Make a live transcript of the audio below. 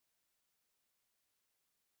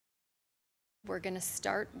We're going to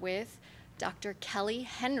start with Dr. Kelly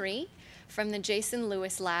Henry from the Jason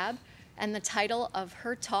Lewis Lab, and the title of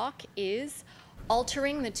her talk is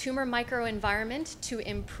Altering the Tumor Microenvironment to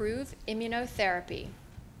Improve Immunotherapy.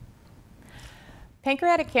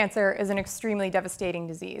 Pancreatic cancer is an extremely devastating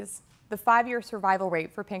disease. The 5-year survival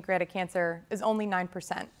rate for pancreatic cancer is only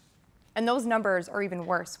 9%. And those numbers are even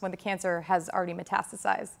worse when the cancer has already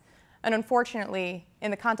metastasized. And unfortunately, in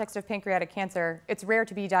the context of pancreatic cancer, it's rare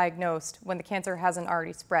to be diagnosed when the cancer hasn't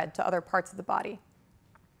already spread to other parts of the body.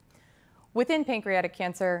 Within pancreatic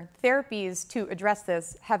cancer, therapies to address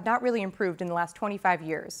this have not really improved in the last 25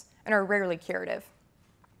 years and are rarely curative.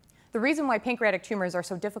 The reason why pancreatic tumors are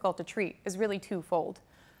so difficult to treat is really twofold.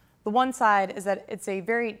 The one side is that it's a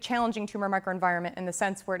very challenging tumor microenvironment in the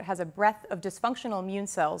sense where it has a breadth of dysfunctional immune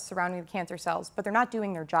cells surrounding the cancer cells, but they're not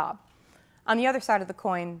doing their job. On the other side of the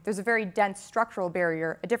coin, there's a very dense structural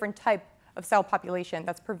barrier, a different type of cell population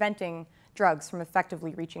that's preventing drugs from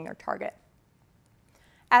effectively reaching their target.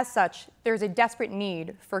 As such, there's a desperate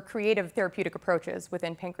need for creative therapeutic approaches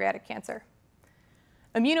within pancreatic cancer.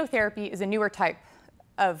 Immunotherapy is a newer type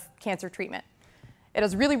of cancer treatment. It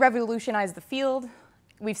has really revolutionized the field.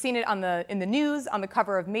 We've seen it in the news, on the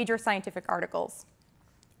cover of major scientific articles.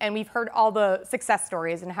 And we've heard all the success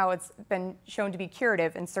stories and how it's been shown to be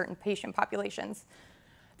curative in certain patient populations.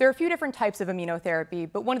 There are a few different types of immunotherapy,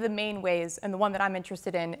 but one of the main ways, and the one that I'm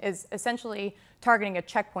interested in, is essentially targeting a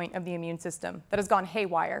checkpoint of the immune system that has gone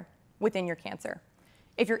haywire within your cancer.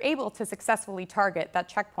 If you're able to successfully target that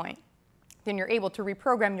checkpoint, then you're able to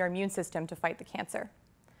reprogram your immune system to fight the cancer.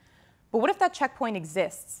 But what if that checkpoint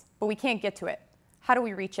exists, but we can't get to it? How do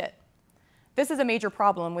we reach it? This is a major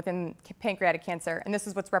problem within pancreatic cancer, and this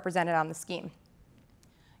is what's represented on the scheme.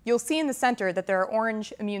 You'll see in the center that there are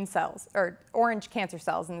orange immune cells, or orange cancer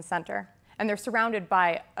cells in the center, and they're surrounded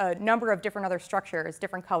by a number of different other structures,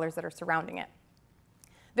 different colors that are surrounding it.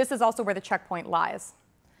 This is also where the checkpoint lies.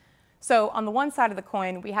 So on the one side of the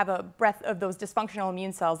coin, we have a breadth of those dysfunctional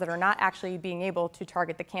immune cells that are not actually being able to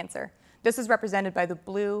target the cancer. This is represented by the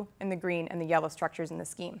blue and the green and the yellow structures in the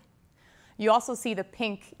scheme. You also see the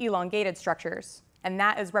pink elongated structures, and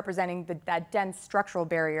that is representing that dense structural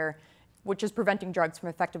barrier which is preventing drugs from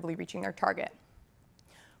effectively reaching their target.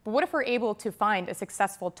 But what if we're able to find a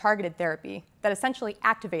successful targeted therapy that essentially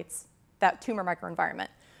activates that tumor microenvironment?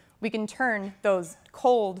 We can turn those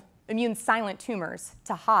cold, immune-silent tumors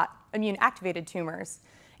to hot, immune-activated tumors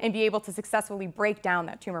and be able to successfully break down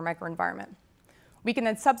that tumor microenvironment. We can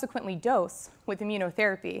then subsequently dose with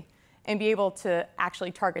immunotherapy and be able to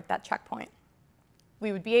actually target that checkpoint.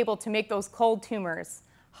 We would be able to make those cold tumors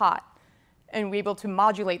hot and be able to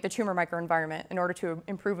modulate the tumor microenvironment in order to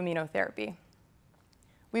improve immunotherapy.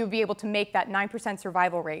 We would be able to make that 9%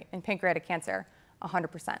 survival rate in pancreatic cancer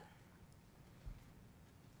 100%.